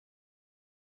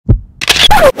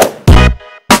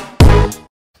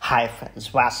Hi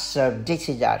friends, what's up? This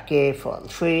is our iPhone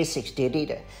 360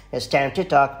 reader. It's time to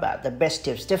talk about the best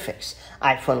tips to fix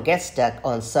iPhone gets stuck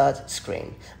on search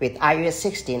screen. With iOS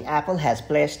 16, Apple has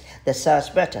placed the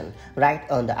search button right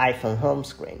on the iPhone home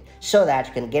screen so that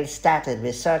you can get started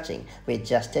with searching with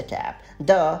just a tap.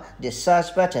 Though the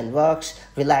search button works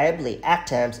reliably, at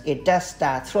times it does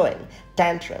start throwing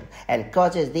tantrum and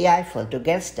causes the iPhone to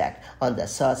get stuck on the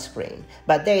search screen.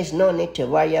 But there is no need to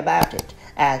worry about it,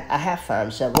 as I have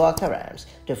found some workarounds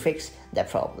to fix the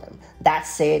problem. That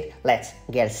said, let's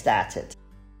get started.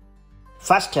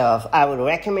 First off, I would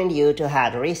recommend you to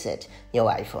hard reset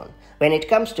your iPhone. When it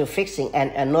comes to fixing an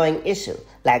annoying issue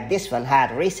like this one,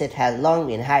 hard reset has long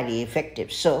been highly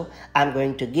effective, so I'm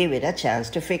going to give it a chance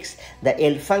to fix the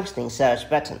ill-functioning search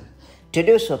button. To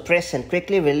do so, press and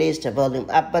quickly release the volume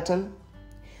up button.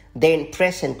 Then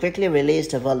press and quickly release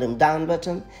the volume down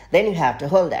button. Then you have to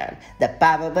hold down the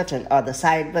power button or the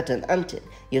side button until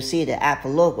you see the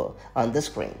Apple logo on the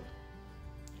screen.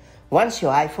 Once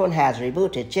your iPhone has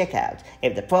rebooted, check out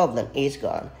if the problem is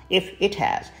gone. If it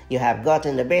has, you have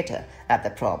gotten the better of the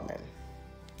problem.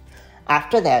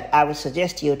 After that, I would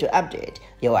suggest you to update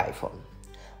your iPhone.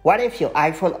 What if your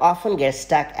iPhone often gets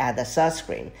stuck at the search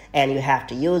screen and you have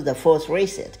to use the force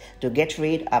reset to get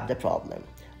rid of the problem?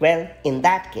 Well, in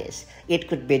that case, it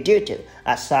could be due to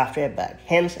a software bug.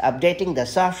 Hence, updating the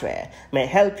software may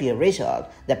help you resolve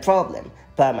the problem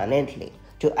permanently.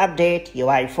 To update your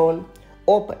iPhone,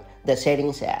 open the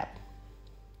Settings app.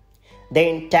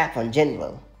 Then tap on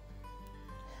General.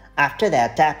 After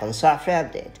that, tap on Software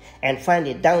Update and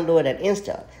finally download and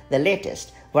install the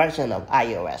latest version of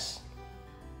iOS.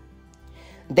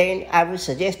 Then I would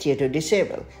suggest you to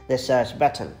disable the search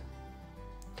button.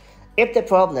 If the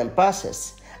problem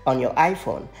persists on your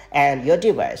iPhone and your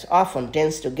device often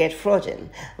tends to get frozen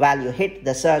while you hit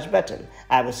the search button,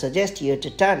 I would suggest you to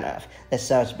turn off the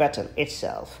search button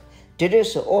itself. To do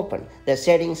so, open the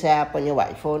Settings app on your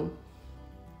iPhone.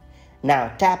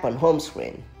 Now tap on Home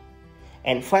Screen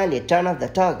and finally turn off the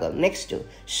toggle next to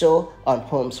Show on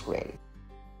Home Screen.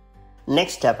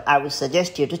 Next up, I would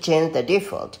suggest you to change the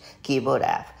default keyboard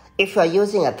app. If you are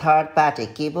using a third-party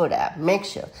keyboard app, make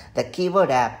sure the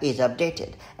keyboard app is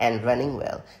updated and running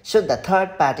well. Should the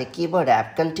third-party keyboard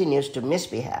app continues to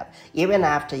misbehave, even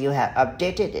after you have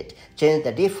updated it, change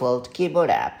the default keyboard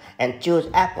app and choose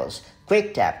Apple's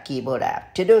Quick Tap keyboard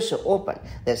app. To do so, open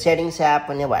the Settings app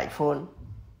on your iPhone.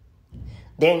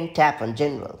 Then tap on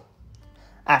General.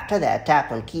 After that, tap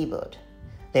on Keyboard.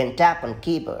 Then tap on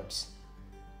Keyboards.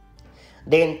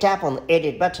 Then tap on the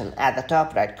Edit button at the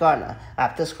top right corner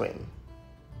of the screen.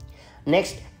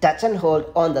 Next, touch and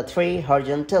hold on the three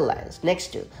horizontal lines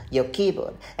next to your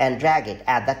keyboard and drag it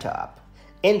at the top.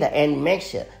 In the end, make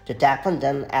sure to tap on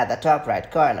Done at the top right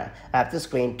corner of the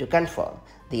screen to confirm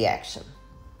the action.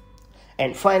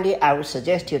 And finally, I would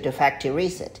suggest you to factory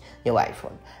reset your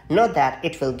iPhone. Note that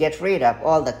it will get rid of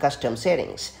all the custom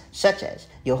settings, such as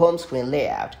your home screen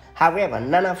layout. However,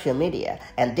 none of your media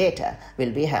and data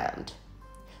will be harmed.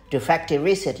 To factory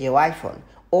reset your iPhone,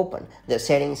 open the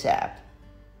Settings app.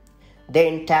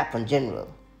 Then tap on General.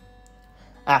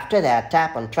 After that,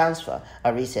 tap on Transfer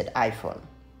or Reset iPhone.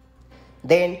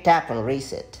 Then tap on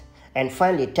Reset. And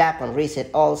finally, tap on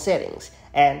Reset All Settings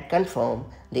and confirm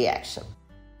the action.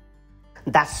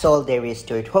 That's all there is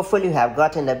to it. Hopefully you have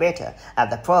gotten the better of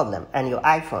the problem and your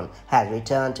iPhone has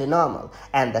returned to normal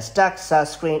and the stuck search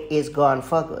screen is gone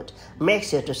for good. Make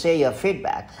sure to share your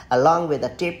feedback along with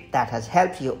a tip that has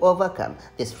helped you overcome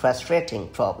this frustrating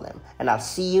problem. And I'll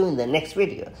see you in the next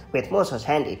video with more such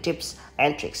handy tips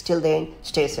and tricks. Till then,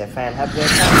 stay safe and have a great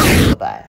time. Bye.